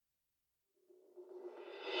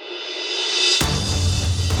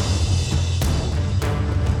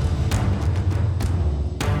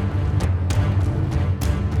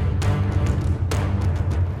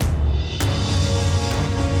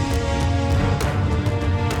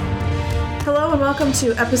welcome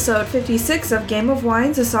to episode 56 of Game of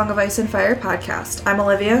Wines, a Song of Ice and Fire podcast. I'm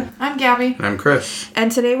Olivia. I'm Gabby. I'm Chris.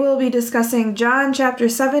 And today we'll be discussing Jon Chapter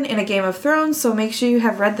 7 in A Game of Thrones, so make sure you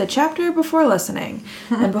have read the chapter before listening.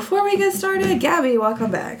 And before we get started, Gabby,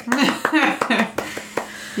 welcome back.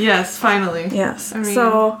 Yes, finally. Yes. I mean,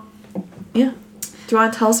 so, yeah. Do you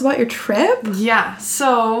want to tell us about your trip? Yeah,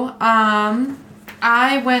 so,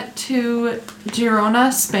 I went to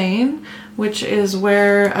Girona, Spain, which is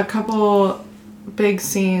where a couple big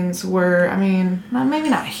scenes were, I mean, maybe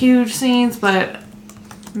not huge scenes, but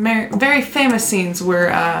very famous scenes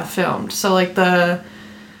were filmed. So, like I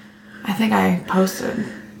think I posted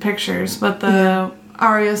pictures, but the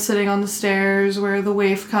Arya sitting on the stairs where the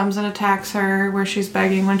waif comes and attacks her, where she's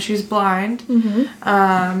begging when she's blind.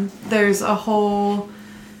 Mm-hmm. There's a whole,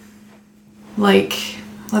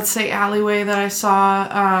 let's say alleyway that I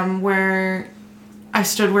saw where I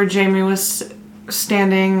stood where Jaime was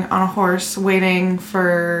standing on a horse waiting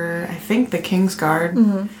for, I think, the Kingsguard.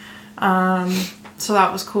 Mm-hmm. So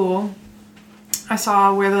that was cool. I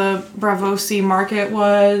saw where the Braavosi market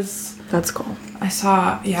was. That's cool. I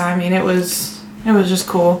saw, it was just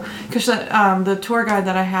cool. Because the tour guide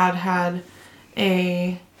that I had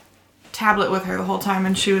a tablet with her the whole time,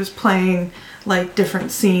 and she was playing,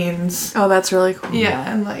 different scenes. Oh, that's really cool.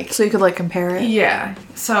 Yeah, and, So you could, compare it? Yeah.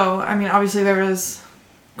 So, obviously there was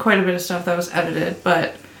quite a bit of stuff that was edited,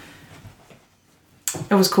 but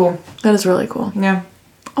it was cool. That is really cool. Yeah.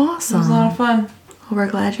 Awesome. It was a lot of fun. Well, we're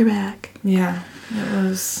glad you're back. Yeah.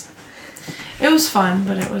 It was fun,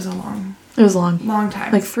 but it was a long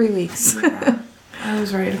time. 3 weeks. Yeah. I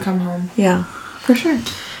was ready to come home. Yeah, for sure.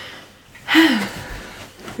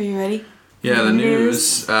 Are you ready? Yeah, the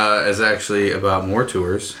news is actually about more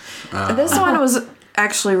tours. This one was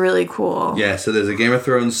actually really cool. Yeah, so there's a Game of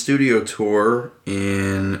Thrones studio tour,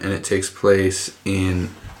 and it takes place in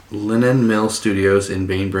Linen Mill Studios in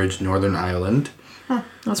Bainbridge, Northern Ireland. Huh,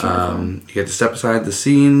 that's really cool. You get to step aside the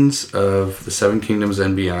scenes of the Seven Kingdoms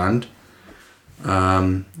and beyond.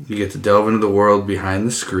 You get to delve into the world behind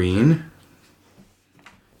the screen.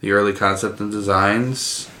 The early concept and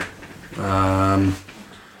designs.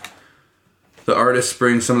 The artists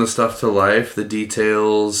bring some of the stuff to life. The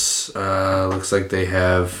details, looks like they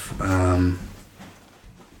have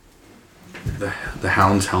the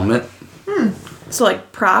Hound's helmet. So,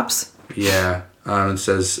 props? Yeah. It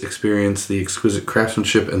says, experience the exquisite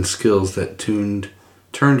craftsmanship and skills that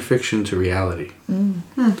turned fiction to reality.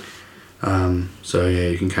 So, yeah,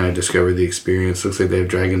 you can kind of discover the experience. Looks like they have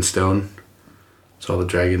Dragonstone. It's all the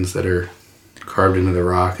dragons that are carved into the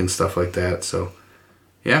rock and stuff like that. So,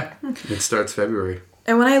 yeah, it starts February.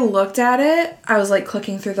 And when I looked at it, I was,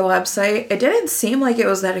 clicking through the website. It didn't seem like it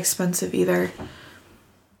was that expensive either.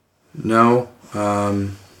 No.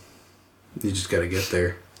 You just got to get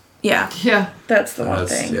there. Yeah. Yeah. That's the one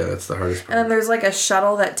thing. Yeah, that's the hardest part. And then there's, a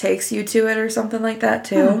shuttle that takes you to it or something like that,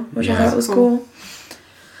 too, which I thought was cool.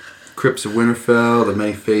 Crypts of Winterfell, the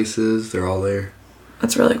many faces, they're all there.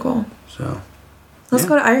 That's really cool. So, let's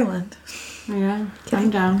go to Ireland. Yeah,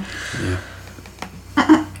 I'm down. Yeah.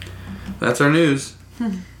 That's our news.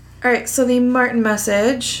 Alright, so the Martin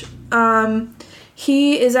message.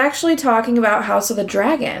 He is actually talking about House of the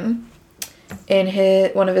Dragon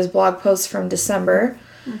in one of his blog posts from December.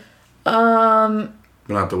 But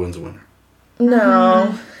not the Winds of Winter.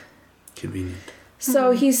 No. Convenient.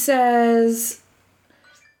 So he says,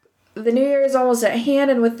 the new year is almost at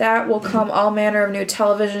hand, and with that will come all manner of new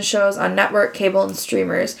television shows on network, cable, and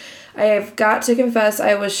streamers. I have got to confess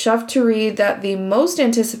I was chuffed to read that the most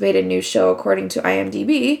anticipated new show, according to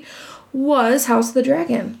IMDb, was House of the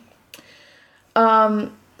Dragon.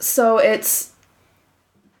 So it's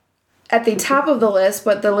at the top of the list,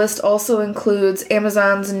 but the list also includes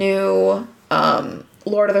Amazon's new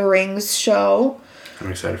Lord of the Rings show. I'm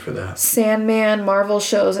excited for that. Sandman, Marvel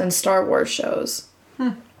shows, and Star Wars shows.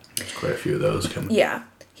 There's quite a few of those coming. Yeah.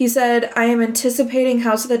 He said, I am anticipating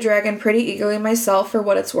House of the Dragon pretty eagerly myself for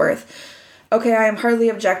what it's worth. Okay, I am hardly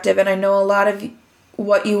objective, and I know a lot of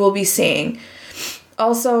what you will be seeing.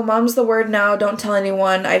 Also, mom's the word now, don't tell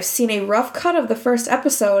anyone. I've seen a rough cut of the first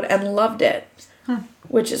episode and loved it.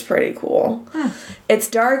 Which is pretty cool. It's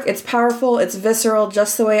dark, it's powerful, it's visceral,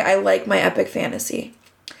 just the way I like my epic fantasy.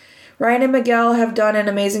 Ryan and Miguel have done an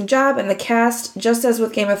amazing job, and the cast, just as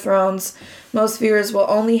with Game of Thrones, most viewers will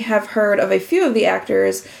only have heard of a few of the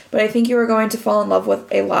actors, but I think you are going to fall in love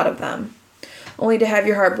with a lot of them. Only to have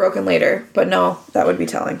your heart broken later, but no, that would be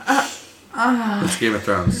telling. It's Game of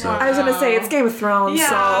Thrones, so I was going to say, it's Game of Thrones, Yeah.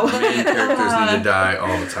 so... main characters need to die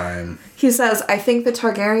all the time. He says, I think the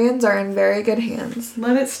Targaryens are in very good hands.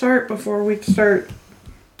 Let it start before we start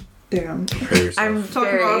Damn. Prepare yourself. I'm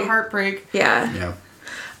Talking about very heartbreak. yeah. Yeah.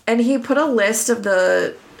 And he put a list of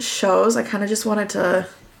the shows. I kind of just wanted to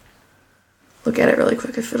look at it really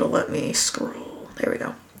quick if it'll let me scroll. There we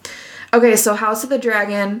go. Okay, so House of the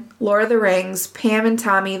Dragon, Lord of the Rings, Pam and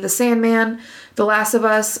Tommy, The Sandman, The Last of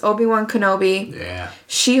Us, Obi-Wan Kenobi, Yeah.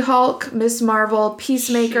 She-Hulk, Miss Marvel,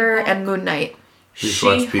 Peacemaker, She-Hulk. and Moon Knight. Just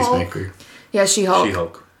watch She-Hulk. Peacemaker. Yeah, She-Hulk.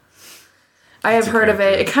 She-Hulk. I have That's a heard of it.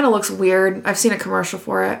 character. It kind of looks weird. I've seen a commercial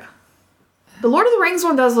for it. The Lord of the Rings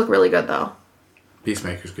one does look really good, though.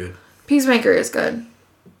 Peacemaker's good. Peacemaker is good.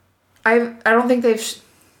 I don't think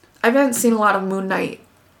I haven't seen a lot of Moon Knight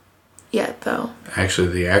yet, though. Actually,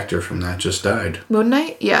 the actor from that just died. Moon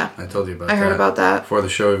Knight? Yeah. I told you about that. I heard about that. Before the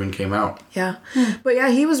show even came out. Yeah. But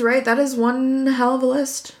yeah, he was right. That is one hell of a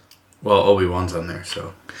list. Well, Obi-Wan's on there,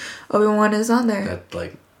 so Obi-Wan is on there. that,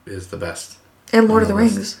 like, is the best. And Lord on of the the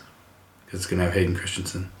list. Rings. Because it's going to have Hayden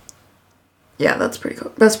Christensen. Yeah, that's pretty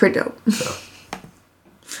cool. That's pretty dope. So,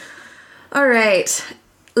 All right.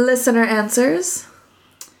 Listener answers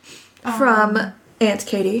from Aunt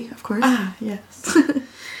Katie, of course. Ah, yes.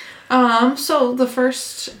 So the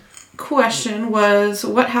first question was,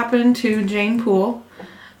 what happened to Jane Poole?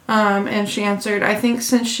 And she answered, I think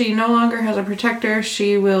since she no longer has a protector,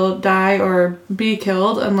 she will die or be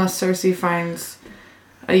killed unless Cersei finds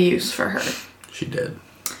a use for her. she did.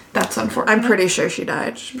 That's unfortunate. I'm pretty sure she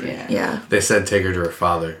died. Yeah. Yeah. They said take her to her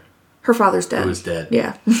father, Her father's dead. who was dead.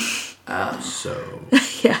 Yeah. So,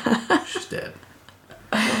 Yeah. she's dead.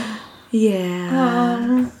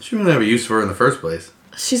 Yeah. She didn't have a use for her in the first place.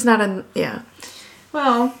 She's not in. Yeah.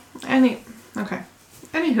 Well, okay.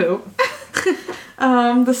 Anywho,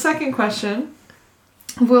 the second question: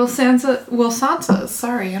 Will Sansa?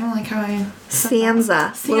 Sorry, I don't like how I.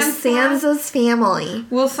 Sansa. Well, Sansa? Sansa's family.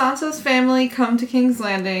 Will Sansa's family come to King's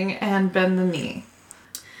Landing and bend the knee?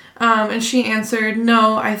 And she answered,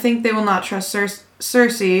 no, I think they will not trust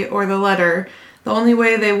Cersei or the letter. The only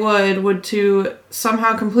way they would to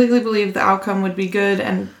somehow completely believe the outcome would be good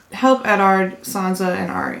and help Eddard, Sansa,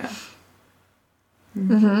 and Arya.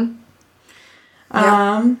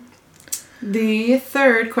 The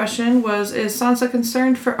third question was, is Sansa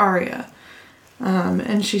concerned for Arya?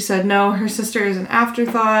 And she said, no, her sister is an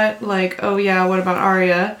afterthought. Like, oh yeah, what about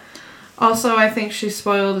Arya? Also, I think she's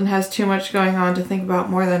spoiled and has too much going on to think about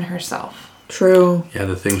more than herself. True. Yeah,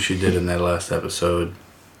 the thing she did in that last episode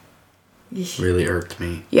really irked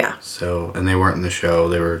me. Yeah. So, and they weren't in the show,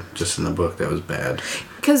 they were just in the book. That was bad.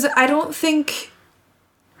 Because I don't think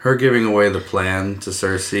Her giving away the plan to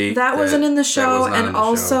Cersei. that wasn't in the that show, was not and in the show.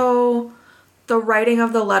 also the writing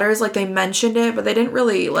of the letters, like they mentioned it, but they didn't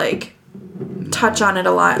really like touch on it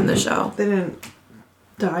a lot in the show. They didn't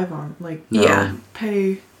dive on, like, No. Yeah.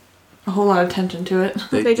 pay a whole lot of attention to it.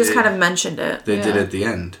 They just did- kind of mentioned it. They did Yeah. at the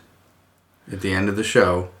end. At the end of the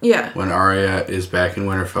show, Yeah. when Arya is back in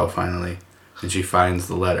Winterfell finally, and she finds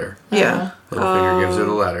the letter. Yeah. Littlefinger gives her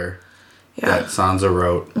the letter Yeah. that Sansa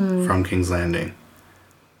wrote from King's Landing.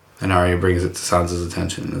 And Arya brings it to Sansa's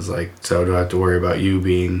attention and is like, so do I have to worry about you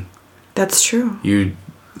being... That's true. You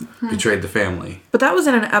betrayed the family. But that was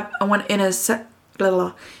in in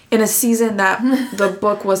a season that the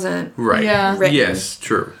book wasn't. Right. Yeah. Written. Yes,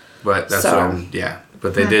 true. But that's So- what I'm... Yeah.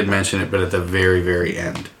 But they did mention it, but at the very, very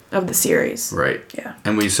end. Of the series. Right. Yeah.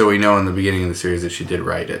 And we know in the beginning of the series that she did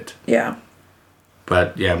write it. Yeah.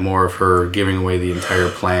 But yeah, more of her giving away the entire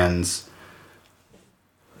plans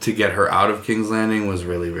to get her out of King's Landing was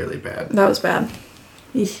really, really bad. That was bad.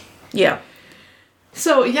 Yeah.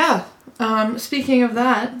 So, yeah. Speaking of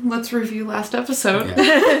that, let's review last episode.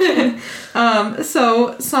 Yeah.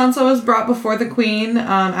 So, Sansa was brought before the queen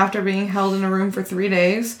after being held in a room for 3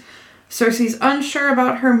 days. Cersei's unsure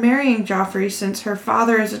about her marrying Joffrey since her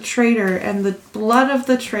father is a traitor and the blood of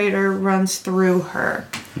the traitor runs through her.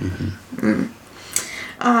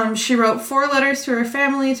 She wrote 4 letters to her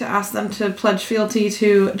family to ask them to pledge fealty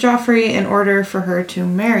to Joffrey in order for her to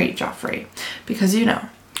marry Joffrey. Because, you know,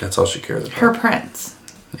 That's all she cares about. her prince.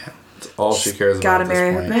 Yeah. That's all she cares about. Gotta at this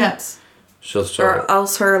marry her point. prince. She'll Or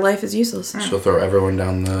else her life is useless. she'll throw everyone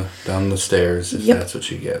down the stairs if Yep. that's what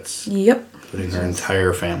she gets. Yep. Including her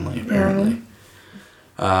entire family, apparently.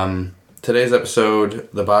 Today's episode,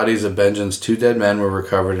 the bodies of Benjen's 2 dead men were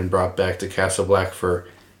recovered and brought back to Castle Black for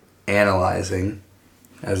analyzing,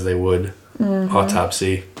 as they would,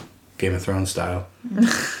 autopsy, Game of Thrones style.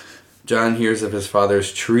 Jon hears of his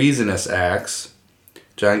father's treasonous acts.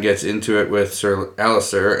 Jon gets into it with Sir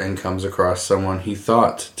Alliser and comes across someone he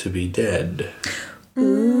thought to be dead.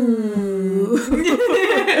 Who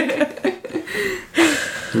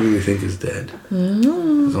do we think is dead?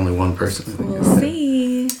 There's only one person who thinks is dead.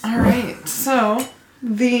 See. All right. So,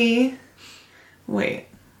 wait.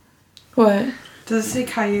 What? Does it say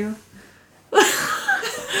Caillou?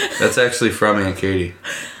 That's actually from Aunt Katie.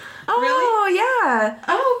 Oh, yeah.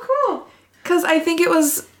 Oh, cool. Because I think it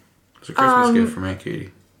was, It's a Christmas gift from Aunt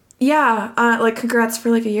Katie. yeah, like congrats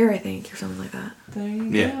for like a year, I think, or something like that. There you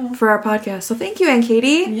Yeah. go. For our podcast. So thank you, Aunt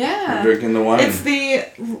Katie. I'm Yeah. drinking the wine. It's the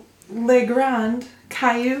Le Grand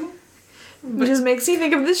Caillou. Which just makes me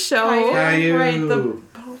think of this show. Caillou. Right, the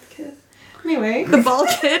bald kid. Anyway. The bald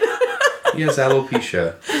kid. He has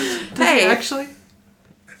alopecia. Does Hey. he actually?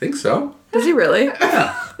 I think so. Does he really?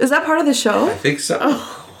 Yeah. Is that part of the I show? think so.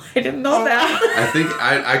 I didn't know that. I think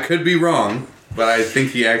I could be wrong, but I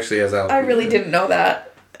think he actually has alopecia. I really didn't know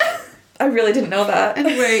that. I really didn't know that.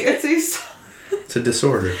 Anyway, it's a It's a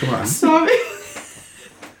disorder. Come on.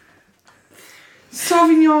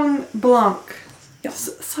 Sauvignon Blanc. Yeah.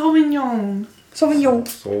 Sauvignon. Sauvignon.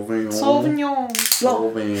 Sauvignon. Sauvignon.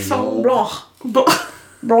 Sauvignon. Blanc. Blanc.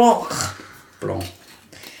 Blanc. Blanc.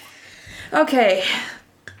 Okay.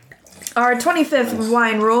 Our 25th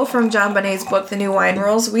wine rule from John Bonet's book, The New Wine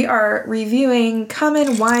Rules. We are reviewing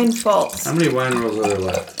common wine faults. How many wine rules are there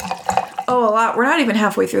left? Oh, a lot. We're not even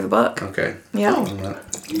halfway through the book. Okay. Yep.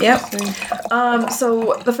 Yep.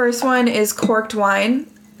 So the first one is corked wine.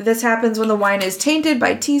 This happens when the wine is tainted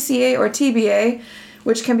by TCA or TBA,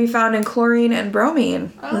 which can be found in chlorine and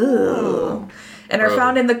bromine. Ooh. And are Bro.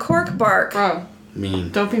 found in the cork bark Bro,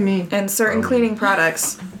 Mean. don't be mean. and certain cleaning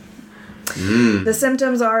products. The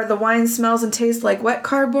symptoms are the wine smells and tastes like wet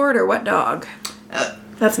cardboard or wet dog.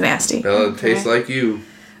 That's nasty. It'll taste like you.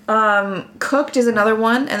 Cooked is another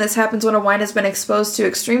one, and this happens when a wine has been exposed to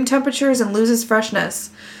extreme temperatures and loses freshness.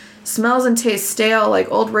 Smells and tastes stale like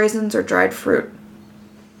old raisins or dried fruit.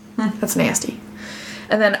 That's nasty.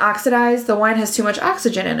 And then oxidized, the wine has too much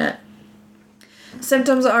oxygen in it.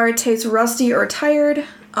 Symptoms are it tastes rusty or tired.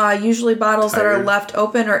 Usually bottles that are Tired? left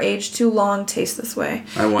open or aged too long taste this way.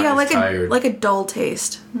 My wine is like tired. like a dull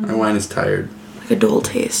taste. My wine is tired. Like a dull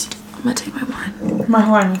taste. I'm gonna take my wine. My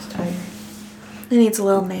wine is tired. It needs a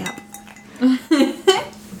little nap.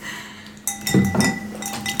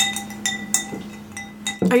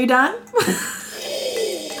 Are you done?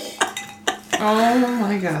 Oh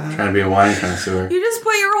my god. Trying to be a wine connoisseur. You just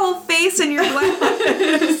put your whole face in your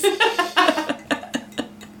glass.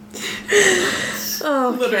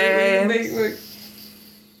 Okay. Literally.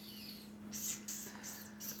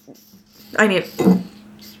 I need.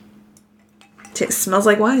 It smells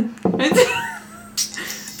like wine.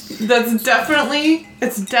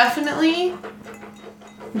 It's definitely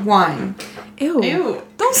wine. Ew. Ew.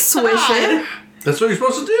 Don't swish it. That's what you're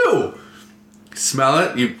supposed to do. Smell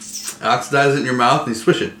it, you oxidize it in your mouth, and you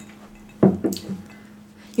swish it.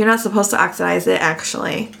 You're not supposed to oxidize it,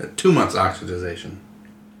 actually. 2 months oxidization.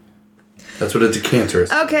 That's what a decanter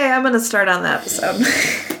is. Okay, I'm gonna start on the episode.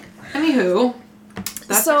 Anywho,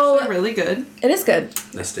 that's So- actually really good. It is good.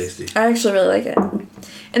 That's tasty. I actually really like it.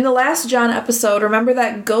 In the last John episode, remember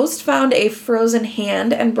that Ghost found a frozen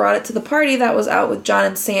hand and brought it to the party that was out with John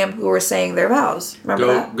and Sam, who were saying their vows. Remember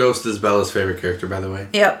that? Ghost is Bella's favorite character, by the way.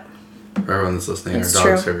 Yep. For everyone that's listening, It's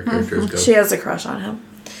our dog's true. favorite character is Ghost. She has a crush on him.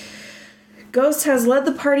 Ghost has led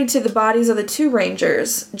the party to the bodies of the two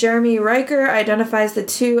rangers. Jeremy Riker identifies the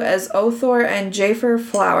two as Othor and Jafer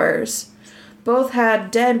Flowers. Both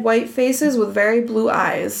had dead white faces with very blue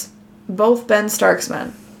eyes. Both Ben Stark's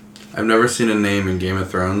men. I've never seen a name in Game of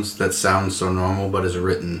Thrones that sounds so normal but is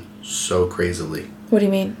written so crazily. What do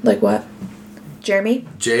you mean? Like what? Jeremy?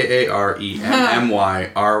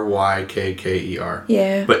 Jaremymrykker.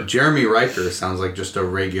 Yeah. But Jeremy Riker sounds like just a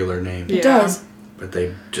regular name. It Yeah. does. But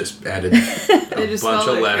they just added They a just bunch spelled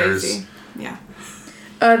of it letters. crazy. Yeah.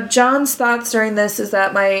 John's thoughts during this is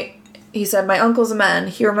that he said, my uncle's men.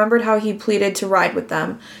 He remembered how he pleaded to ride with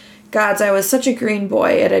them. Gods, I was such a green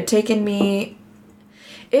boy. It had taken me...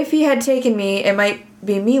 If he had taken me, it might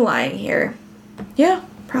be me lying here. Yeah,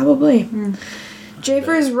 probably.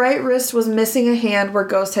 Jafer's right wrist was missing a hand where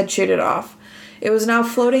Ghost had chewed it off. It was now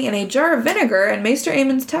floating in a jar of vinegar in Maester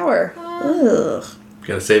Aemon's tower. Ugh. You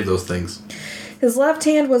gotta save those things. His left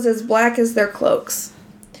hand was as black as their cloaks.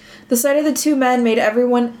 The sight of the two men made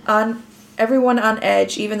everyone on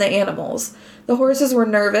edge, even the animals. The horses were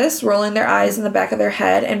nervous, rolling their eyes in the back of their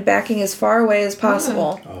head and backing as far away as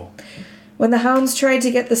possible. Oh. When the hounds tried to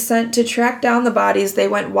get the scent to track down the bodies, they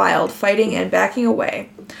went wild, fighting and backing away.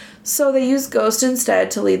 So they used Ghost instead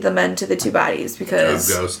to lead the men to the two bodies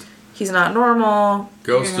because Ghost. he's not normal.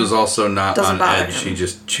 Ghost was also not Doesn't on bother edge. him. He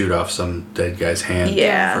just chewed off some dead guy's hand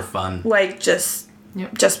Yeah. for fun. Like, just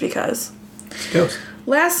because. Ghost.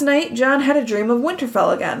 Last night, John had a dream of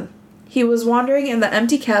Winterfell again. He was wandering in the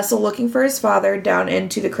empty castle looking for his father down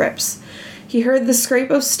into the crypts. He heard the scrape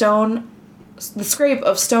of scrape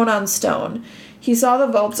of stone on stone. He saw the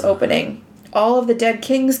vaults opening. All of the dead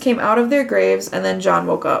kings came out of their graves, and then John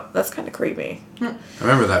woke up. That's kind of creepy. I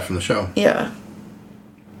remember that from the show. Yeah.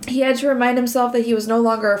 He had to remind himself that he was no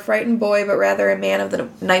longer a frightened boy, but rather a man of the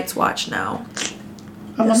Night's Watch now.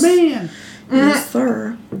 I'm a man. Yes,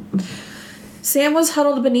 sir. Sam was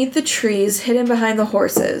huddled beneath the trees, hidden behind the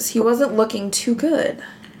horses. He wasn't looking too good.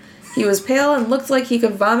 He was pale and looked like he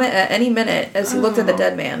could vomit at any minute as he looked at the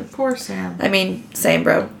dead man. Poor Sam. I mean, same,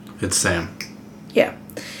 bro. It's Sam. Yeah.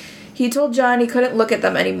 He told John he couldn't look at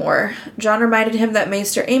them anymore. John reminded him that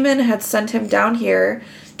Maester Aemon had sent him down here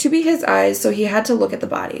to be his eyes, so he had to look at the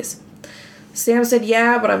bodies. Sam said,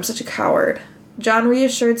 yeah, but I'm such a coward. John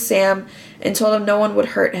reassured Sam and told him no one would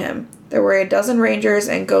hurt him. There were 12 rangers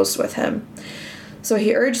and ghosts with him. So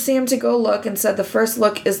he urged Sam to go look and said the first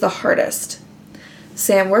look is the hardest.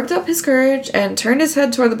 Sam worked up his courage and turned his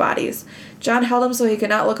head toward the bodies. John held him so he could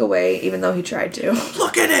not look away, even though he tried to.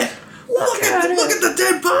 Look at it! Look at the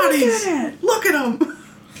dead bodies! Look at them!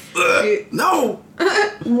 No!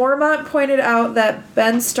 Mormont pointed out that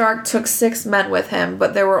Ben Stark took 6 men with him,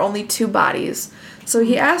 but there were only 2 bodies. So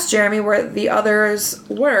he asked Jeremy where the others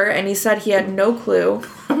were, and he said he had no clue.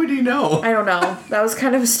 How would he know? I don't know. That was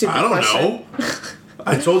kind of a stupid question. I don't know.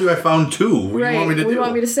 I told you I found 2. What do you want me to do? What do you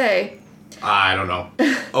want me to say? I don't know.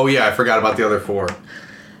 Oh yeah, I forgot about the other 4.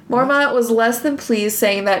 Mormont was less than pleased,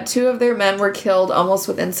 saying that 2 of their men were killed almost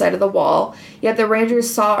within sight of the wall, yet the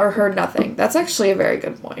Rangers saw or heard nothing. That's actually a very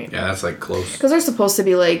good point. Yeah, that's like close. Because they're supposed to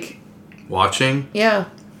be like... Watching? Yeah.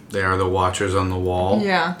 They are the watchers on the wall.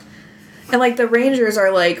 Yeah. And like the Rangers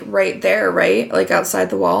are like right there, right? Like outside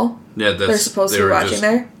the wall. Yeah, they're supposed to be watching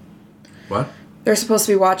there. What? They're supposed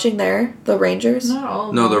to be watching there, the Rangers. Not all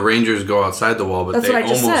of No, them. the Rangers go outside the wall, but That's they what I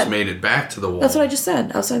just almost said. made it back to the wall. That's what I just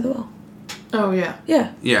said, outside the wall. Oh, yeah.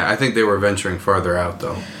 Yeah. Yeah, I think they were venturing farther out,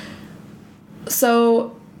 though.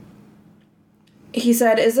 So, he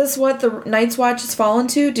said, is this what the Night's Watch has fallen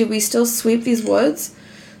to? Do we still sweep these woods?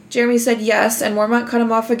 Jeremy said yes, and Mormont cut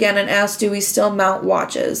him off again and asked, do we still mount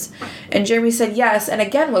watches? And Jeremy said yes, and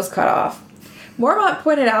again was cut off. Mormont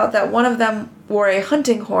pointed out that one of them wore a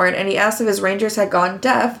hunting horn, and he asked if his rangers had gone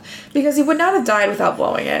deaf, because he would not have died without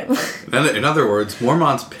blowing it. In other words,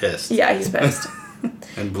 Mormont's pissed. Yeah, he's pissed.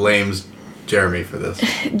 And blames Jeremy for this.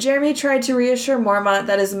 Jeremy tried to reassure Mormont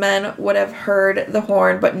that his men would have heard the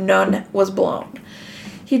horn, but none was blown.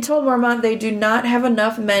 He told Mormont they do not have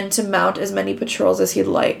enough men to mount as many patrols as he'd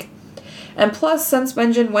like. And plus, since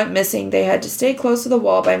Benjen went missing, they had to stay close to the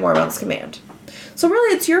wall by Mormont's command. So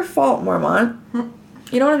really, it's your fault, Mormont.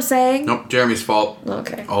 You know what I'm saying? Nope, Jeremy's fault.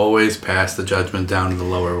 Okay. Always pass the judgment down to the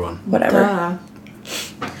lower one. Whatever. Duh.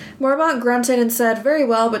 Mormont grunted and said, very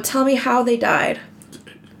well, but tell me how they died.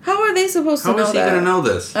 How are they supposed to know that? How is he going to know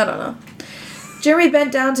this? I don't know. Jeremy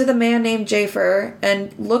bent down to the man named Jafer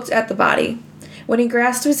and looked at the body. When he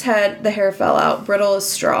grasped his head, the hair fell out, brittle as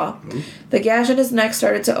straw. Ooh. The gash in his neck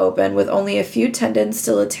started to open, with only a few tendons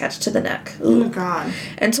still attached to the neck. Oh, God.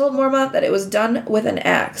 And told Mormont that it was done with an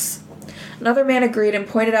axe. Another man agreed and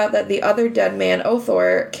pointed out that the other dead man,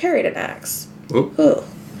 Othor, carried an axe. Oop. Ugh.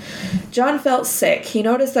 John felt sick. He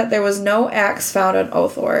noticed that there was no axe found on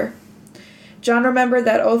Othor. John remembered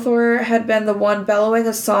that Othor had been the one bellowing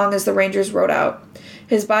a song as the Rangers rode out.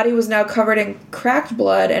 His body was now covered in cracked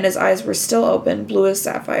blood, and his eyes were still open, blue as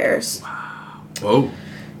sapphires. Whoa.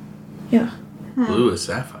 Yeah. Blue as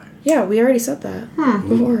sapphire. Yeah, we already said that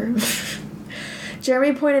before.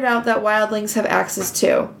 Jeremy pointed out that wildlings have axes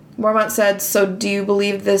too. Mormont said, so do you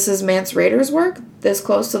believe this is Mance Rayder's work, this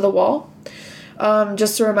close to the wall?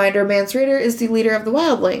 Just a reminder, Mance Rayder is the leader of the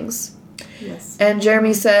wildlings. Yes. And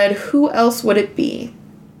Jeremy said, who else would it be?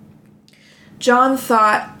 John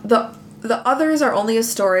thought, the others are only a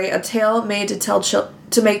story, a tale made to tell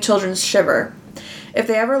to make children shiver. If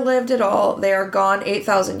they ever lived at all, they are gone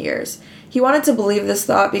 8,000 years. He wanted to believe this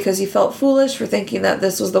thought because he felt foolish for thinking that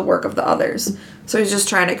this was the work of the others. So he's just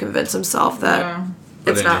trying to convince himself that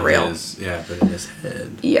it's not real. But in his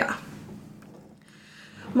head. Yeah.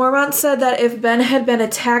 Mormont said that if Ben had been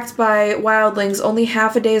attacked by wildlings only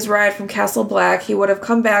half a day's ride from Castle Black, he would have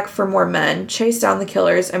come back for more men, chased down the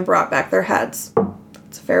killers, and brought back their heads.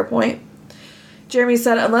 That's a fair point. Jeremy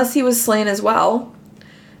said, unless he was slain as well.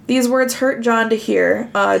 These words hurt John to hear.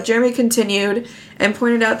 Jeremy continued and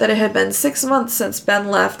pointed out that it had been 6 months since Ben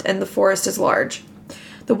left and the forest is large.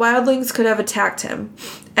 The wildlings could have attacked him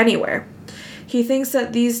anywhere. He thinks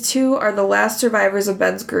that these 2 are the last survivors of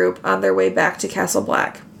Ben's group on their way back to Castle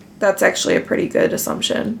Black. That's actually a pretty good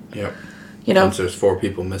assumption. Yep. You know? Since there's 4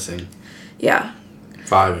 people missing. Yeah.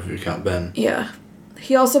 5 if you count Ben. Yeah.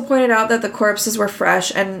 He also pointed out that the corpses were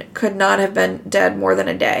fresh and could not have been dead more than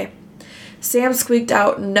a day. Sam squeaked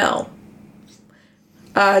out, no.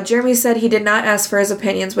 Jeremy said he did not ask for his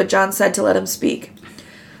opinions, but John said to let him speak.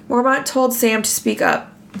 Mormont told Sam to speak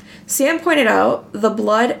up. Sam pointed out the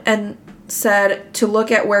blood and said to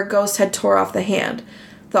look at where Ghost had tore off the hand.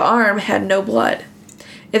 The arm had no blood.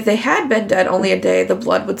 If they had been dead only a day, the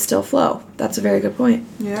blood would still flow. That's a very good point.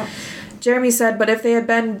 Yeah. Jeremy said, but if they had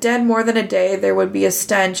been dead more than a day, there would be a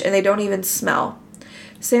stench, and they don't even smell.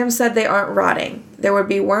 Sam said they aren't rotting. There would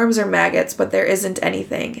be worms or maggots, but there isn't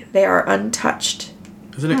anything. They are untouched.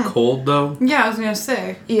 Isn't it cold, though? Yeah, I was going to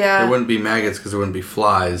say. Yeah. There wouldn't be maggots because there wouldn't be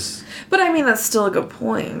flies. But I mean, that's still a good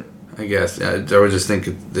point. I guess. I would just think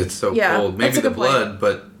it's so cold. Maybe that's a the good point. blood,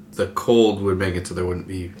 but the cold would make it so there wouldn't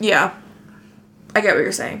be... Yeah. I get what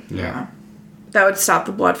you're saying. Yeah. That would stop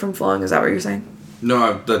the blood from flowing. Is that what you're saying?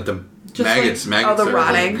 No, the Just maggots... the are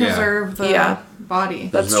rotting. yeah. Preserve the Yeah. body.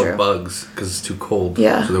 That's There's no true. bugs because it's too cold.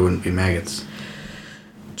 Yeah. So there wouldn't be maggots.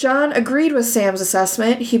 John agreed with Sam's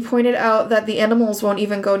assessment. He pointed out that the animals won't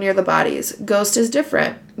even go near the bodies. Ghost is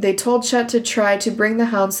different. They told Chet to try to bring the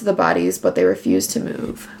hounds to the bodies, but they refused to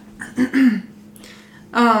move.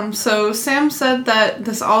 So Sam said that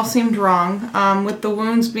this all seemed wrong. With the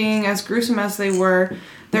wounds being as gruesome as they were,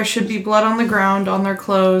 there should be blood on the ground, on their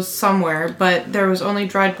clothes, somewhere, but there was only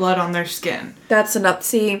dried blood on their skin. That's enough.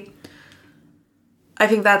 See, I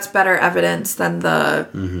think that's better evidence than the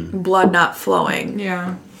blood not flowing.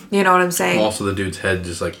 Yeah. You know what I'm saying? Also, the dude's head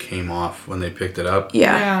just like came off when they picked it up.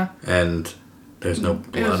 Yeah. And there's no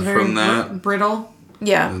It was blood very from that. brittle.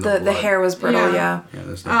 Yeah. And The blood. hair was brittle, yeah. Yeah,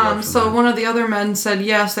 there's no blood from So that. one of the other men said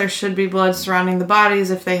yes, there should be blood surrounding the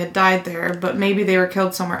bodies if they had died there, but maybe they were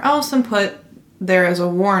killed somewhere else and put there as a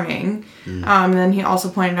warning. And then he also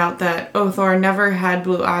pointed out that Othor never had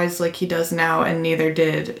blue eyes like he does now, and neither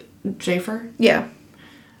did Jafer. Yeah.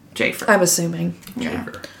 Jafer. I'm assuming. Yeah.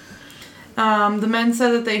 The men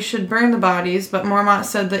said that they should burn the bodies, but Mormont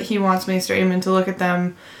said that he wants Maester Aemon to look at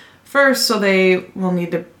them first, so they will need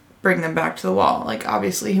to bring them back to the wall. Like,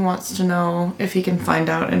 obviously, he wants to know if he can find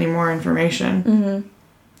out any more information.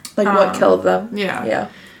 Like what killed them. Yeah. Yeah.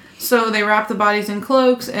 So they wrapped the bodies in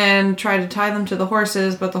cloaks and tried to tie them to the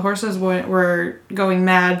horses, but the horses were going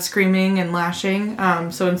mad, screaming and lashing.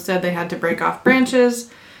 So instead, they had to break off branches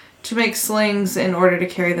to make slings in order to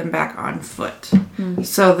carry them back on foot.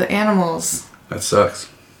 So the animals... That sucks.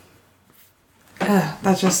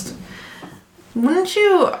 That just... Wouldn't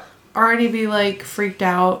you already be, like, freaked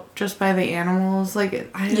out just by the animals?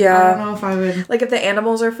 Like, I don't know if I would... Like if the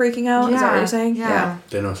animals are freaking out, is that what you're saying? Yeah.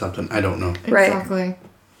 They know something. I don't know. Right. Exactly.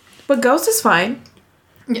 But Ghost is fine.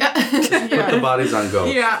 Yeah. Put the bodies on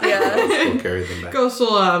Ghost. Yeah. Yeah. We'll carry them back. Ghost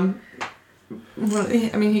will, I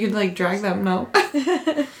mean, he could, like, drag them, no?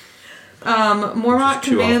 Mormont Just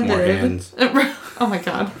chew off more commanded... hands. Oh my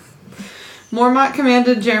god. Mormont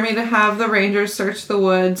commanded Jeremy to have the rangers search the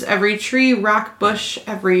woods, every tree, rock, bush,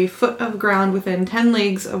 every foot of ground within 10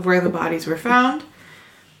 leagues of where the bodies were found.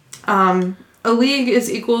 A league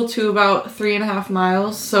is equal to about 3.5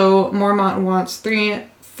 miles, so Mormont wants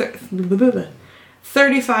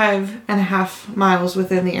 35.5 miles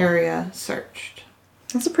within the area searched.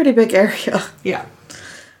 That's a pretty big area. Yeah.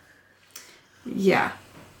 Yeah.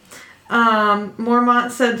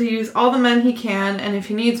 Mormont said to use all the men he can, and if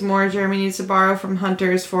he needs more, Jeremy needs to borrow from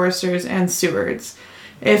hunters, foresters, and stewards.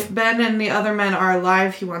 If Ben and the other men are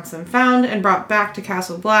alive, he wants them found and brought back to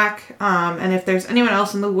Castle Black. And if there's anyone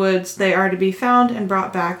else in the woods, they are to be found and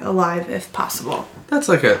brought back alive if possible. That's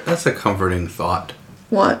a comforting thought.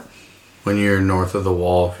 What? When you're north of the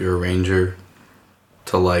wall, if you're a ranger,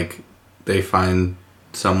 to like, they find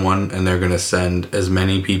someone and they're going to send as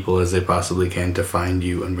many people as they possibly can to find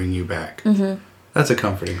you and bring you back. Mm-hmm. That's a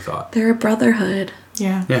comforting thought. They're a brotherhood.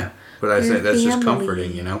 Yeah. Yeah. But I They're say that's just family.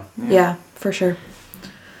 comforting, you know? Yeah, for sure.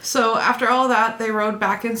 So after all that, they rode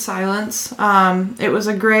back in silence. It was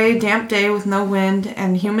a gray, damp day with no wind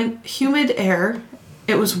and humid air.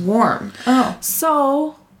 It was warm. Oh.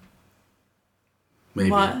 So,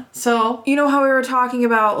 Maybe. What? So... you know how we were talking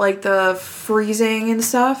about like the freezing and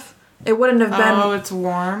stuff? It wouldn't have been. Oh, it's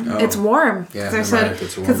warm. Oh. It's warm. Yeah, Because I never said, mind if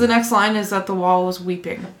it's because the warm. next line is that the wall was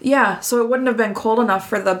weeping. Yeah, so it wouldn't have been cold enough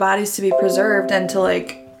for the bodies to be preserved and to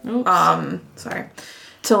like, Oops.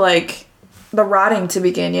 to like the rotting to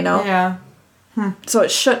begin, you know? Yeah. So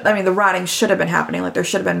the rotting should have been happening. Like there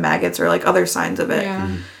should have been maggots or like other signs of it.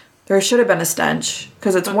 Yeah. There should have been a stench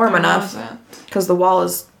because it's But warm there enough wasn't. because the wall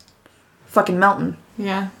is fucking melting.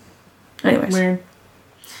 Yeah. Anyways. Weird.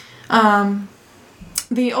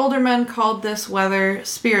 The older men called this weather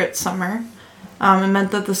spirit summer. It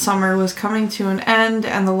meant that the summer was coming to an end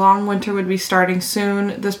and the long winter would be starting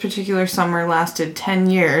soon. This particular summer lasted 10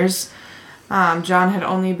 years. John had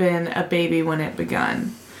only been a baby when it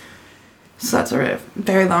begun. So that's a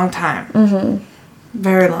very long time. Mm-hmm.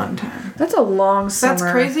 Very long time. That's a long summer.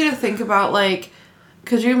 That's crazy to think about, like,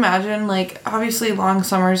 could you imagine, like, obviously long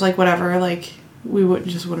summers, like, whatever, like, we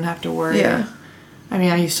wouldn't have to worry. Yeah. I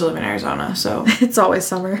mean, I used to live in Arizona, so. It's always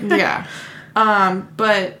summer. Yeah.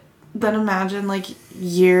 But then imagine, like,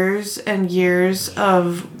 years and years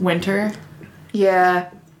of winter. Yeah.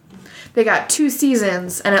 They got 2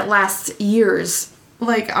 seasons, and it lasts years.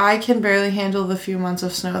 Like, I can barely handle the few months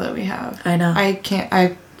of snow that we have. I know.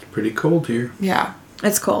 It's pretty cold here. Yeah.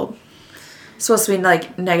 It's cold. It's supposed to be,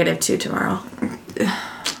 like, -2 tomorrow.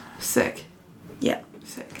 Sick. Yeah.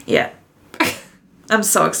 Sick. Yeah. I'm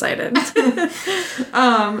so excited.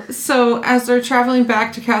 So as they're traveling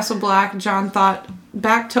back to Castle Black, John thought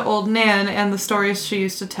back to old Nan and the stories she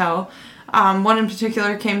used to tell. One in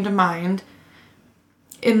particular came to mind.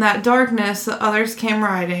 In that darkness, the others came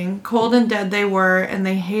riding. Cold and dead they were, and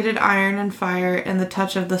they hated iron and fire and the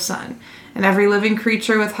touch of the sun, and every living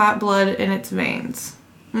creature with hot blood in its veins.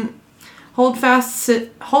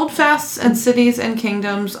 Holdfasts and cities and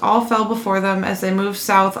kingdoms all fell before them as they moved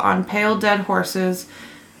south on pale dead horses,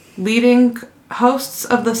 leading hosts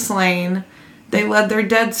of the slain. They led their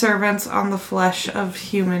dead servants on the flesh of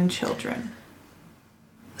human children.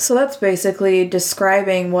 So that's basically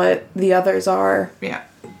describing what the others are. Yeah.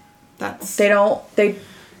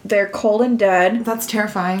 They're cold and dead. That's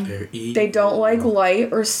terrifying. They don't like light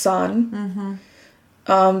or sun.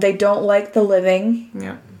 Mm-hmm. They don't like the living.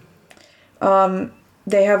 Yeah.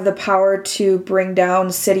 They have the power to bring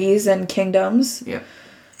down cities and kingdoms. Yep.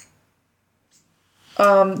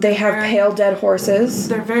 They have pale dead horses.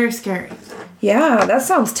 They're very scary. Yeah, that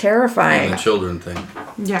sounds terrifying. And the children thing.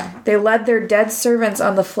 Yeah. They led their dead servants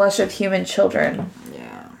on the flesh of human children.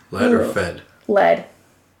 Yeah. Led or fed? Led.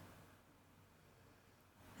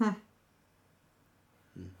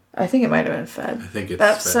 I think it might have been fed. I think it's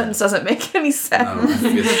that fed. sentence doesn't make any sense. No, I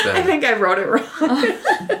think it's fed. I think I wrote it wrong.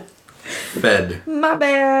 Fed. My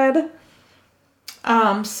bad.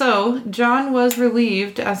 So John was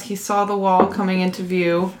relieved as he saw the wall coming into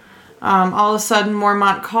view. All of a sudden,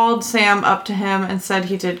 Mormont called Sam up to him and said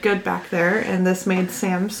he did good back there, and this made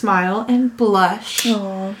Sam smile and blush.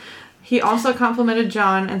 Aww. He also complimented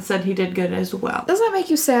John and said he did good as well. Doesn't that make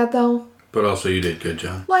you sad, though? But also you did good,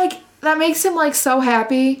 John. Like, that makes him, like, so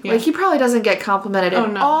happy. Yeah. Like, he probably doesn't get complimented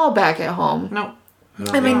at all back at home. No.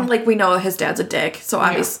 I mean, like, we know his dad's a dick, so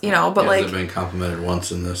obviously, you know, but, He like... hasn't been complimented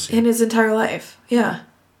once in this. In his entire life. Yeah.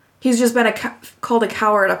 He's just been called a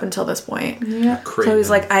coward up until this point. Yeah. So he's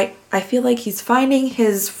like, I feel like he's finding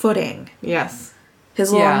his footing. Yes.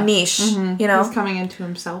 His little niche, you know? He's coming into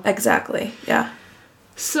himself. Exactly, yeah.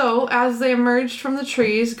 So, as they emerged from the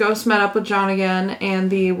trees, Ghost met up with John again,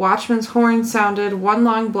 and the watchman's horn sounded one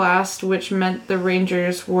long blast, which meant the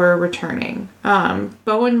rangers were returning.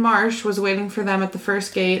 Bowen Marsh was waiting for them at the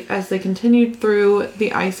first gate as they continued through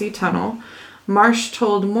the icy tunnel. Marsh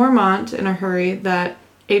told Mormont in a hurry that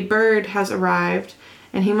a bird has arrived,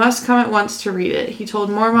 and he must come at once to read it. He told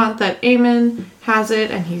Mormont that Aemon has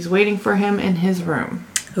it, and he's waiting for him in his room.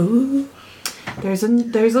 Ooh. There's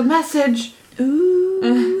a message.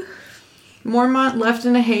 Ooh. Mormont left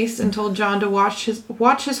in a haste and told John to watch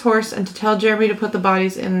his horse and to tell Jeremy to put the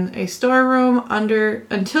bodies in a storeroom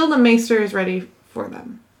until the maester is ready for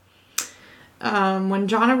them. When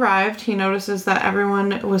John arrived, he notices that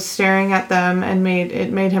everyone was staring at them and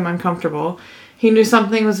it made him uncomfortable. He knew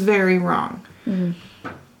something was very wrong. Mm.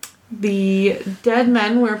 The dead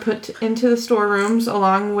men were put into the storerooms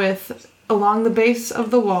along the base of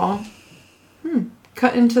the wall,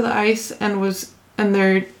 cut into the ice, and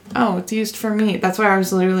they're it's used for meat. That's why I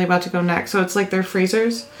was literally about to go next. So it's like they're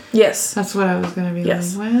freezers. Yes, that's what I was gonna be.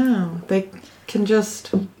 Yes. Like, wow, they can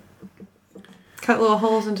just cut little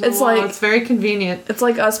holes into the wall. It's very convenient. It's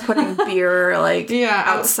like us putting beer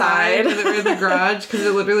outside in the garage because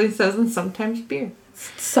it literally says and sometimes beer.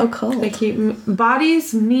 It's so cold. They keep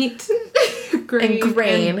bodies, meat, grain,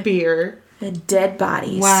 and beer. And dead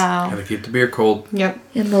bodies. Wow. Gotta keep the beer cold. Yep.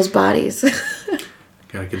 In those bodies.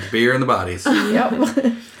 Gotta get the beer in the bodies.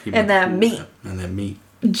 Yep. And that meat. And that meat.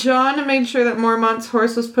 John made sure that Mormont's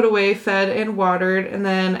horse was put away, fed, and watered, and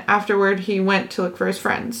then afterward he went to look for his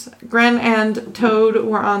friends. Gren and Toad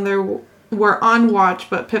were on watch,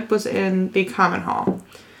 but Pip was in the common hall.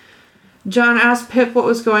 John asked Pip what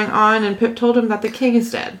was going on, and Pip told him that the king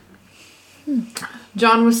is dead.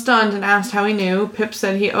 John was stunned and asked how he knew. Pip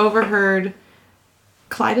said he overheard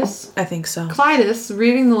Clytus? I think so. Clytus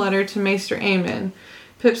reading the letter to Maester Aemon.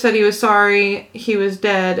 Pip said he was sorry he was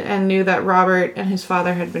dead and knew that Robert and his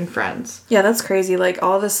father had been friends. Yeah, that's crazy. Like,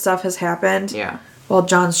 all this stuff has happened. Yeah. While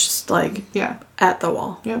John's just, like, Yeah. at the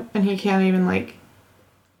wall. Yep. And he can't even, like...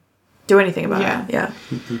 Do anything about Yeah. it. Yeah.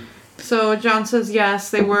 So John says yes,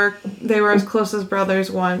 they were as close as brothers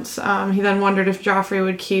once. He then wondered if Joffrey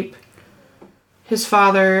would keep his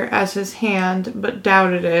father as his hand, but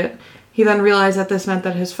doubted it. He then realized that this meant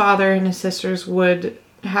that his father and his sisters would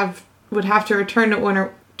have to return to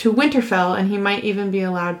Winterfell, and he might even be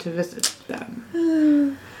allowed to visit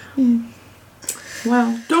them.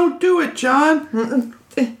 Well, Don't do it, John!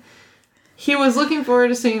 he was looking forward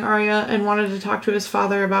to seeing Arya and wanted to talk to his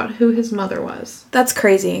father about who his mother was. That's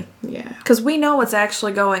crazy. Yeah. Because we know what's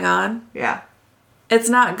actually going on. Yeah. It's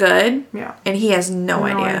not good. Yeah. And he has no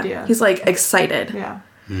idea. He's, like, excited. Yeah.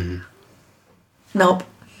 Nope.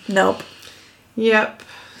 Yep.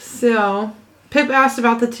 So, Pip asked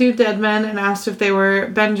about the 2 dead men and asked if they were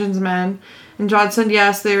Benjen's men. And John said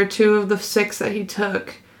yes, they were 2 of the 6 that he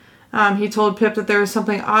took. He told Pip that there was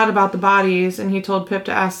something odd about the bodies, and he told Pip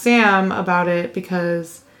to ask Sam about it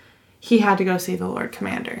because he had to go see the Lord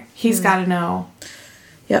Commander. He's got to know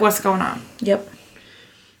what's going on. Yep.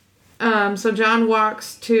 So John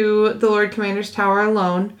walks to the Lord Commander's tower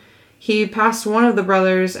alone. He passed one of the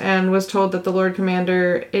brothers and was told that the Lord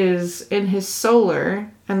Commander is in his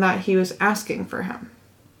solar and that he was asking for him.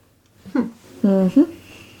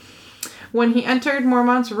 When he entered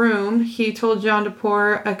Mormont's room, he told John to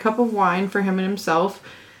pour a cup of wine for him and himself.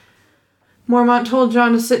 Mormont told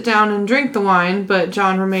John to sit down and drink the wine, but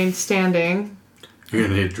John remained standing. You're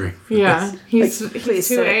gonna need a drink. Yeah, he's please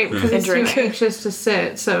too sit because and he's too drink. anxious to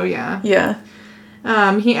sit, so yeah. Yeah.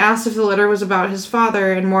 He asked if the letter was about his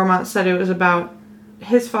father, and Mormont said it was about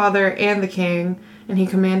his father and the king, and he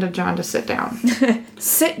commanded John to sit down.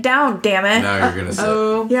 Sit down, damn it. Now you're gonna sit.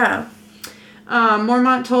 Oh. Yeah.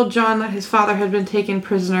 Mormont told John that his father had been taken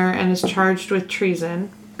prisoner and is charged with treason.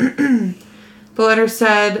 The letter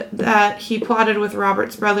said that he plotted with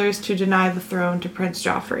Robert's brothers to deny the throne to Prince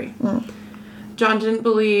Joffrey. John didn't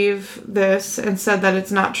believe this and said that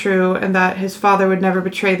it's not true and that his father would never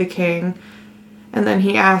betray the king. And then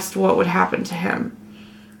he asked what would happen to him.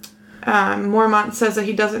 Mormont says that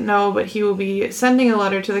he doesn't know, but he will be sending a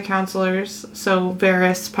letter to the counselors, so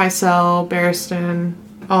Varys, Pycelle, Barristan,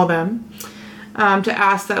 all them, to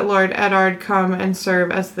ask that Lord Eddard come and serve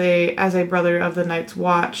as a brother of the Night's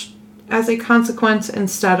Watch as a consequence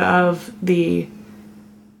instead of the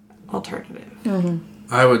alternative.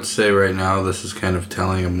 I would say right now this is kind of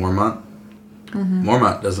telling of Mormont.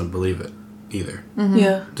 Mormont doesn't believe it either.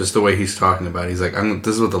 Yeah. Just the way he's talking about it. He's like,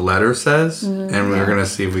 this is what the letter says, and we're going to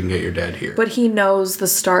see if we can get your dad here. But he knows the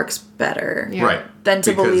Starks better. Yeah. Right. Than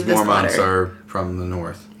to believe this Mormonts letter. are from the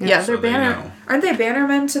north. Yeah, So they're they banner. know. Aren't they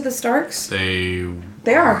bannermen to the Starks? They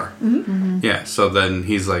are. Yeah, so then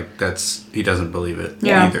he's like, he doesn't believe it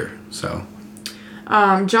Yeah. either. So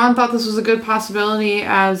John thought this was a good possibility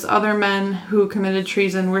as other men who committed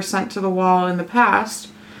treason were sent to the wall in the past.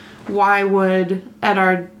 Why would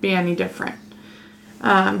Eddard be any different?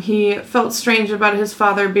 He felt strange about his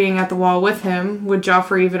father being at the wall with him. Would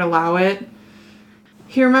Joffrey even allow it?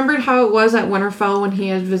 He remembered how it was at Winterfell when he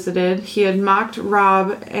had visited. He had mocked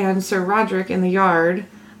Robb and Sir Roderick in the yard.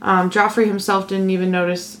 Joffrey himself didn't even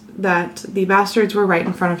notice that the bastards were right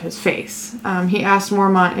in front of his face. He asked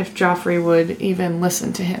Mormont if Joffrey would even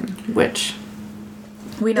listen to him, which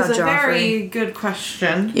We know is a Joffrey. very good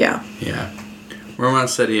question. Yeah. yeah. Mormont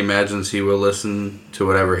said he imagines he will listen to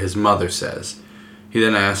whatever his mother says. He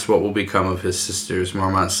then asked what will become of his sisters.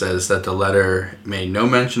 Mormont says that the letter made no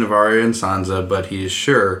mention of Arya and Sansa, but he is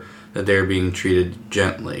sure that they are being treated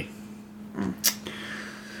gently.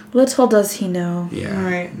 Little does he know. Yeah.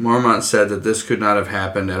 Right. Mormont said that this could not have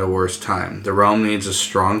happened at a worse time. The realm needs a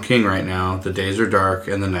strong king right now. The days are dark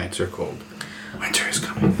and the nights are cold. Winter is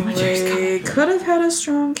coming. We could have had a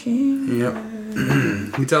strong king.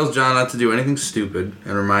 Yep. He tells John not to do anything stupid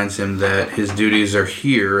and reminds him that his duties are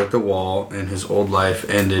here at the wall and his old life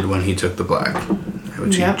ended when he took the Black,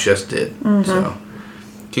 which Yep. he just did. So,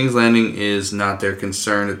 King's Landing is not their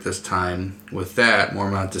concern at this time. With that,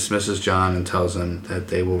 Mormont dismisses John and tells him that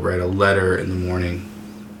they will write a letter in the morning,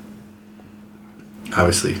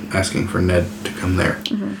 obviously asking for Ned to come there.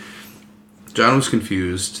 John was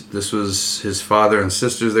confused. This was his father and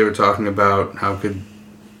sisters they were talking about. How could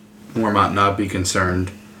Mormont not be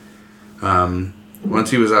concerned?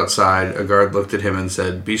 Once he was outside, a guard looked at him and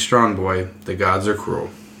said, "Be strong, boy. The gods are cruel."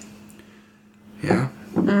 Yeah.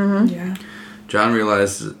 Yeah. John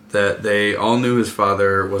realized that they all knew his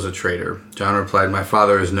father was a traitor. John replied, "My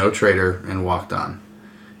father is no traitor," and walked on.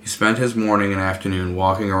 He spent his morning and afternoon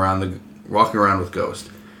walking around with Ghost.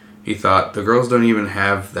 He thought, the girls don't even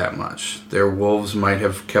have that much. Their wolves might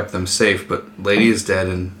have kept them safe, but Lady is dead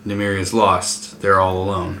and Nymeria is lost. They're all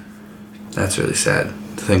alone. That's really sad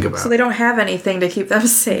to think about. So they don't have anything to keep them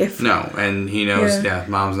safe. No, and he knows,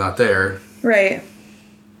 Mom's not there. Right.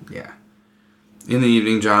 Yeah. In the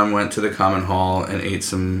evening, Jon went to the common hall and ate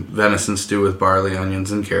some venison stew with barley,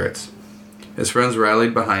 onions, and carrots. His friends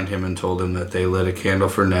rallied behind him and told him that they lit a candle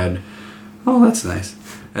for Ned. Oh, that's nice.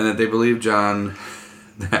 And that they believed Jon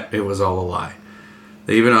that it was all a lie.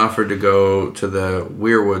 They even offered to go to the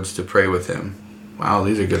Weirwoods to pray with him. Wow,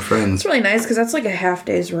 these are good friends. It's really nice because that's like a half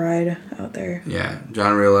day's ride out there. Yeah,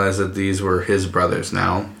 Jon realized that these were his brothers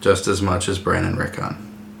now, just as much as Bran and Rickon.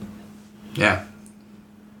 Yeah.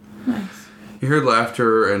 Nice. He heard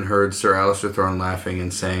laughter and heard Sir Alistair Thorne laughing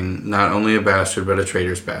and saying, not only a bastard, but a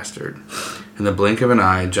traitor's bastard. In the blink of an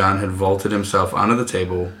eye, Jon had vaulted himself onto the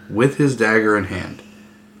table with his dagger in hand.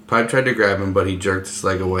 Pipe tried to grab him, but he jerked his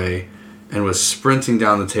leg away and was sprinting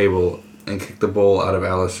down the table and kicked the bowl out of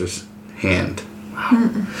Alistair's hand.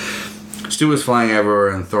 Wow. Stew was flying everywhere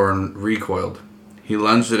and Thorne recoiled. He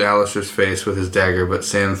lunged at Alistair's face with his dagger, but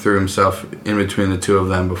Sam threw himself in between the two of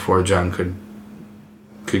them before Jon could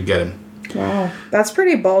get him. Wow. That's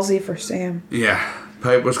pretty ballsy for Sam. Yeah.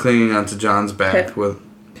 Pipe was clinging onto Jon's back Pip. with...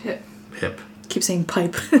 Pip. Keep saying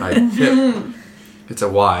pipe. Pipe. Pip. It's a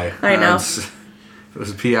Y. I know. If it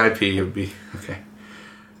was PIP, it would be... Okay.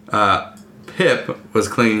 Pip was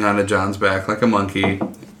clinging onto Jon's back like a monkey,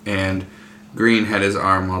 and Green had his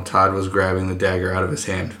arm while Todd was grabbing the dagger out of his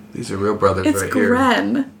hand. These are real brothers It's right here. It's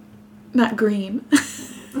Gren, not Green.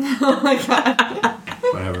 Oh my god.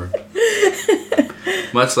 Whatever.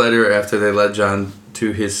 Much later, after they led Jon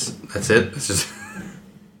to his... That's it? It's just...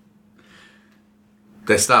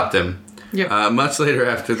 They stopped him. Yep. Much later,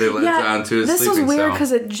 after they led Jon to his this sleeping was weird cell.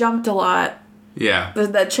 because it jumped a lot. Yeah.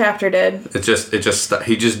 That chapter did. He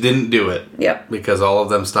just didn't do it. Yep. Because all of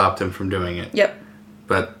them stopped him from doing it. Yep.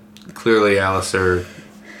 But clearly Alistair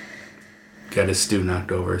got his stew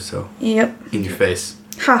knocked over, so... Yep. In your face.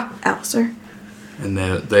 Ha, Alistair. And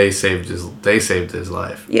they saved his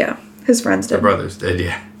life. Yeah. His friends did. The brothers did,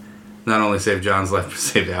 yeah. Not only saved Jon's life, but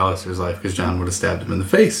saved Alistair's life, because Jon would have stabbed him in the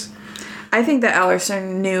face. I think that Alistair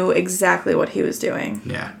knew exactly what he was doing.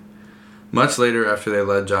 Yeah. Much later, after they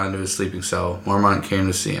led Jon to his sleeping cell, Mormont came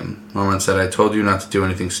to see him. Mormont said, I told you not to do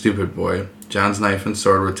anything stupid, boy. Jon's knife and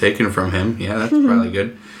sword were taken from him. Yeah, that's probably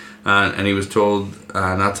good. And he was told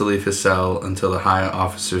not to leave his cell until the high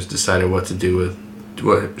officers decided what to do with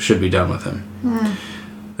what should be done with him.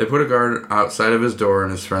 They put a guard outside of his door,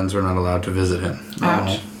 and his friends were not allowed to visit him.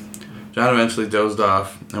 Ouch. Jon eventually dozed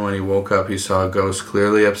off, and when he woke up, he saw a ghost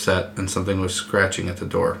clearly upset, and something was scratching at the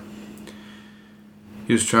door.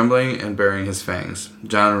 He was trembling and baring his fangs.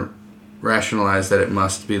 Jon rationalized that it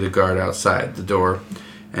must be the guard outside the door,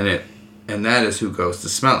 and that is who Ghost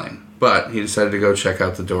is smelling. But he decided to go check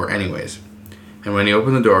out the door anyways. And when he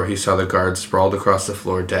opened the door, he saw the guard sprawled across the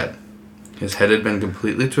floor dead. His head had been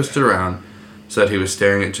completely twisted around, so that he was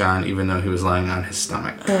staring at Jon even though he was lying on his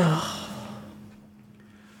stomach.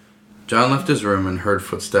 Jon left his room and heard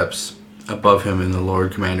footsteps above him in the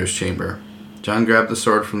Lord Commander's chamber. Jon grabbed the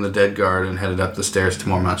sword from the dead guard and headed up the stairs to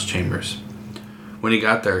Mormont's chambers. When he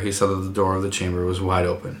got there, he saw that the door of the chamber was wide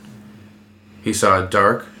open. He saw a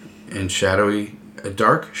dark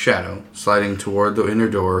shadow sliding toward the inner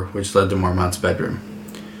door, which led to Mormont's bedroom.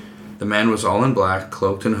 The man was all in black,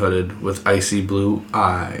 cloaked and hooded, with icy blue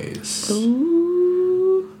eyes. Ooh.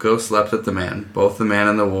 Ghost leapt at the man. Both the man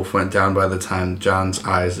and the wolf went down by the time Jon's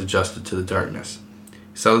eyes adjusted to the darkness.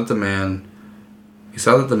 He saw that the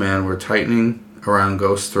man were tightening around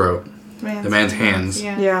Ghost's throat. The man's hands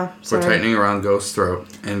Yeah. were Sorry. tightening around Ghost's throat,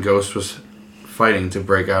 and Ghost was fighting to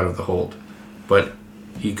break out of the hold. But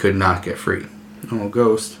he could not get free. Oh,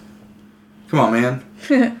 Ghost. Come on, man.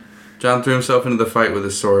 Jon threw himself into the fight with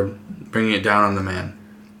his sword, bringing it down on the man.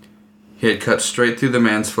 He had cut straight through the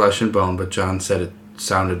man's flesh and bone, but Jon said it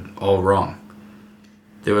sounded all wrong.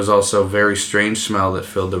 There was also a very strange smell that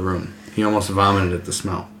filled the room. He almost vomited at the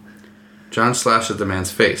smell. Jon slashed at the man's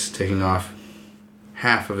face, taking off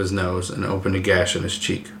half of his nose and opened a gash in his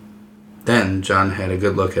cheek. Then Jon had a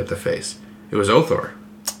good look at the face. It was Othor,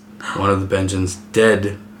 one of the Benjen's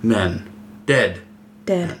dead men. Dead,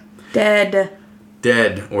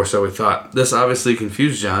 or so we thought. This obviously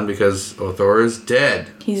confused Jon because Othor is dead.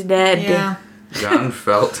 He's dead. Yeah. Jon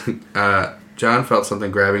felt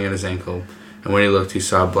something grabbing at his ankle, and when he looked, he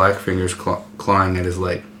saw black fingers clawing at his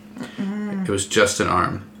leg. It was just an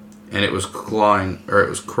arm, and it was crawling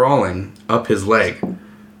up his leg.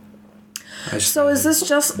 So is this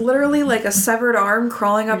just literally like a severed arm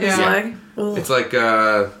crawling up his Yeah. leg? Ugh. It's like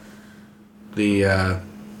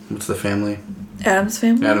What's the family? Adam's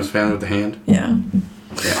family. Adam's family with the hand? Yeah.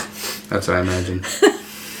 Yeah. That's what I imagine.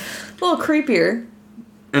 A little creepier.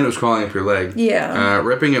 And it was crawling up your leg. Yeah.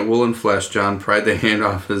 Ripping at woolen flesh, John pried the hand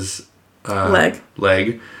off his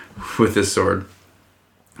leg with his sword.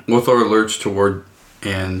 Lothor lurched forward,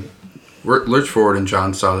 and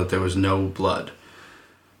John saw that there was no blood.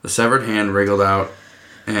 The severed hand wriggled out,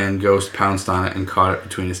 and Ghost pounced on it and caught it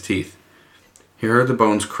between his teeth. He heard the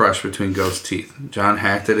bones crush between Ghost's teeth. John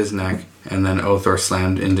hacked at his neck, and then Othor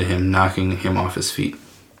slammed into him, knocking him off his feet.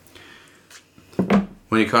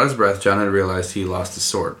 When he caught his breath, John had realized he lost his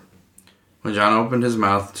sword. When John opened his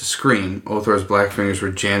mouth to scream, Othor's black fingers were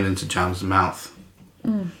jammed into John's mouth.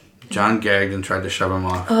 John gagged and tried to shove him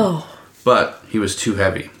off. Oh. But he was too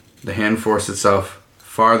heavy. The hand forced itself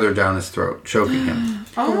farther down his throat, choking him.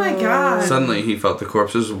 Oh my god. Suddenly, he felt the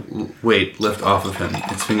corpse's weight lift off of him.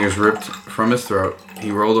 Its fingers ripped from his throat.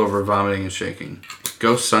 He rolled over, vomiting and shaking.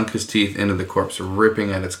 Ghost sunk his teeth into the corpse,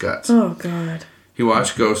 ripping at its guts. Oh, God. He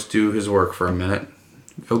watched Ghost do his work for a minute.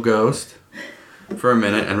 Go Ghost. For a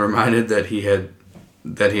minute, and reminded that he had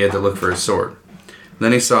to look for his sword.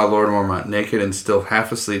 Then he saw Lord Mormont, naked and still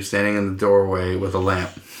half asleep, standing in the doorway with a lamp.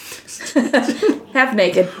 Half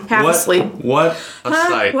naked, half asleep. What a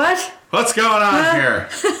sight. What? What's going on here?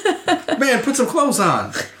 Man, put some clothes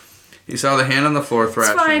on. He saw the hand on the floor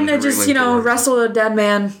thrashing. It's fine. I just, wrestled a dead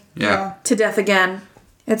man to death again.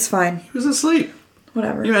 It's fine. He was asleep.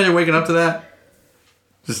 Whatever. Can you imagine waking up to that?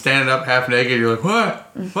 Just standing up half naked, you're like,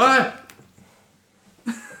 what? What?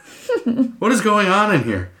 What is going on in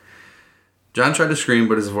here? John tried to scream,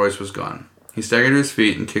 but his voice was gone. He staggered to his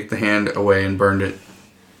feet and kicked the hand away and burned it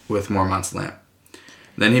with Mormont's lamp.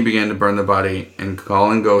 Then he began to burn the body, and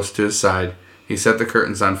calling Ghost to his side, he set the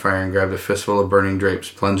curtains on fire and grabbed a fistful of burning drapes,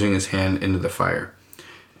 plunging his hand into the fire,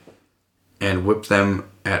 and whipped them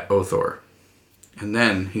at Othor. And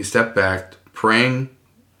then he stepped back, praying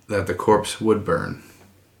that the corpse would burn.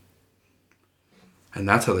 And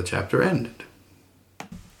that's how the chapter ended.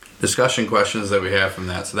 Discussion questions that we have from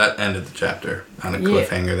that. So that ended the chapter on a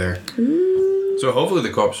cliffhanger there. So hopefully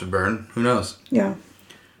the corpse would burn. Who knows? Yeah.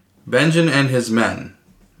 Benjen and his men,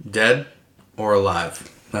 dead or alive?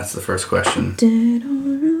 That's the first question. Dead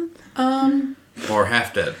or Or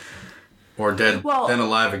half dead. Or dead, then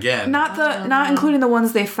alive again. not including the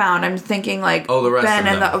ones they found. I'm thinking like the rest Ben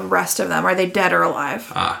of and them. the rest of them. Are they dead or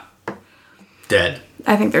alive? Dead.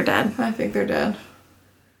 I think they're dead. I think they're dead.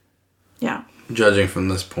 Yeah. Judging from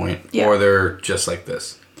this point. Yeah. Or they're just like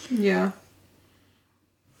this. Yeah.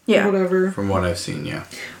 Yeah. Whatever. From what I've seen, yeah.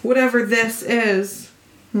 Whatever this is.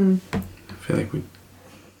 I feel like we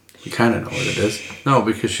kind of know what it is. No,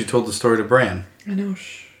 because she told the story to Bran. I know.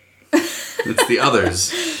 Shh. It's the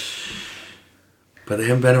others. But they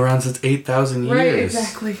haven't been around since 8,000 years. Right,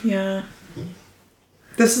 exactly. Yeah.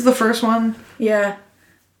 This is the first one. Yeah.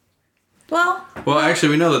 Well, actually,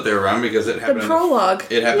 we know that they're around because it happened. the prologue.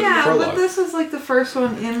 It happened in the Yeah, prologue. but this is like the first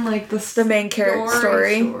one in like The main character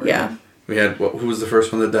story. Yeah. We had who was the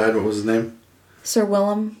first one that died? What was his name? Sir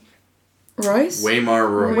Willem Royce? Waymar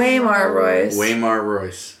Royce. Waymar Royce. Waymar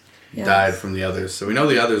Royce Yes. died from the others, so we know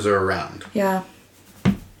the others are around Yeah.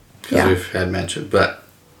 because we've had mentioned. But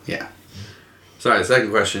yeah. Sorry.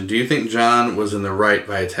 Second question: do you think Jon was in the right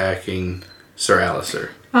by attacking Sir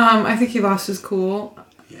Alistair? I think he lost his cool.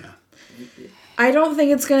 Yeah. I don't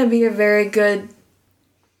think it's going to be a very good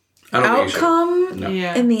I don't think he should. outcome No.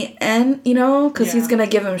 Yeah. in the end, because he's going to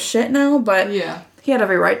give him shit now, but Yeah. he had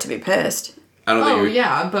every right to be pissed. I don't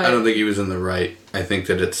think. But I don't think he was in the right. I think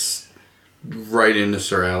that it's right into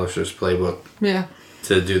Sir Alistair's playbook Yeah.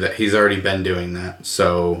 to do that. He's already been doing that,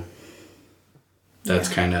 so that's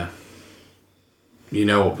kind of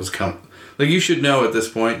what was coming. Like you should know at this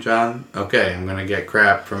point, Jon. Okay, I'm gonna get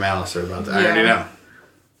crap from Alistair about that. I already know.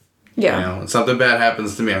 Yeah. When something bad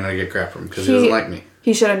happens to me, I'm gonna get crap from him because he doesn't like me.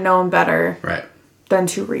 He should have known better Right. than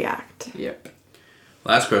to react. Yep.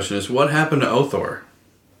 Last question is: what happened to Othor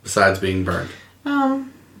besides being burned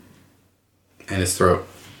and his throat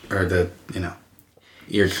or the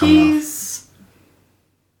ear coming off?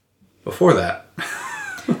 Before that.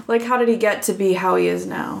 Like, how did he get to be how he is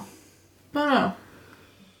now? I don't know.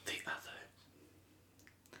 The other.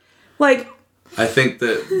 Like, I think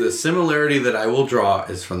that the similarity that I will draw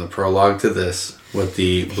is from the prologue to this with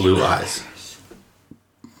the blue eyes.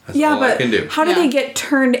 That's all I can do. how did he get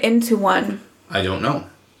turned into one? I don't know.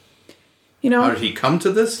 You know? How did he come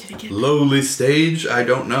to this lowly stage? I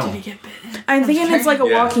don't know. I'm thinking it's like a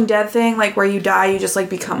Walking Dead thing, like where you die, you just like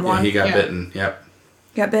become Yeah, one. he got bitten. Yep.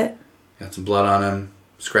 Got bit? Got some blood on him.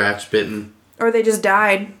 Scratched, bitten. Or they just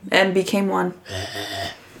died and became one.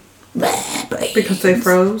 Because they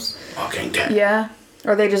froze. Walking Dead. Yeah.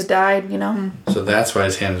 Or they just died, you know? So that's why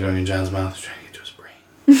his hand is going in John's mouth, trying to get to his brain.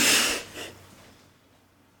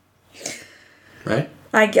 Right?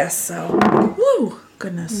 I guess so. Woo!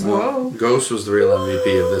 Goodness. Whoa. Ghost was the real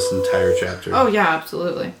MVP of this entire chapter. Oh, yeah,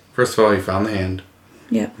 absolutely. First of all, he found the hand.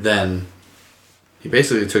 Yeah. Then he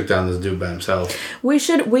basically took down this dude by himself. We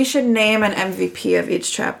should name an MVP of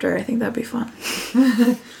each chapter. I think that'd be fun.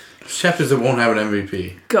 There's chapters that won't have an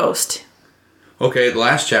MVP. Ghost. Okay, the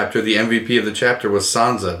last chapter, the MVP of the chapter was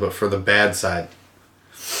Sansa, but for the bad side.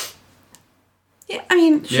 Yeah, I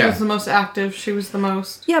mean... She was the most active. She was the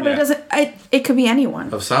most... Yeah, but it doesn't... it could be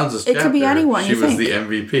anyone. Of Sansa's It chapter, could be anyone, she you was think. the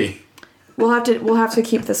MVP. We'll have to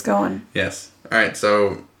keep this going. Yes. Alright,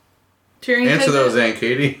 so... Tyrion answer those, Aunt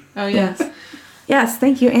Katie. Oh, yes. Yes,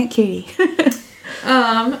 thank you, Aunt Katie.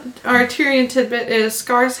 Our Tyrion tidbit is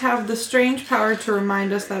scars have the strange power to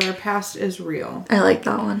remind us that our past is real. I like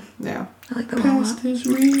that one. Yeah. I like that one a lot. Past is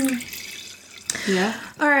real. Yeah.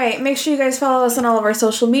 All right, make sure you guys follow us on all of our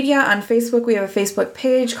social media. On Facebook, we have a Facebook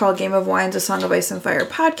page called Game of Wines, A Song of Ice and Fire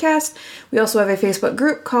podcast. We also have a Facebook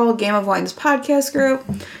group called Game of Wines Podcast Group.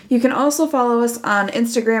 You can also follow us on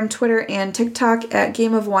Instagram, Twitter, and TikTok at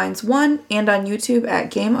Game of Wines 1 and on YouTube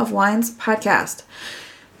at Game of Wines Podcast.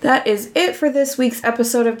 That is it for this week's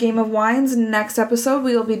episode of Game of Wines. Next episode,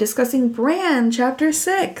 we will be discussing Bran, Chapter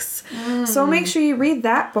 6. So make sure you read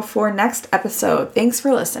that before next episode. Thanks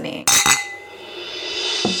for listening.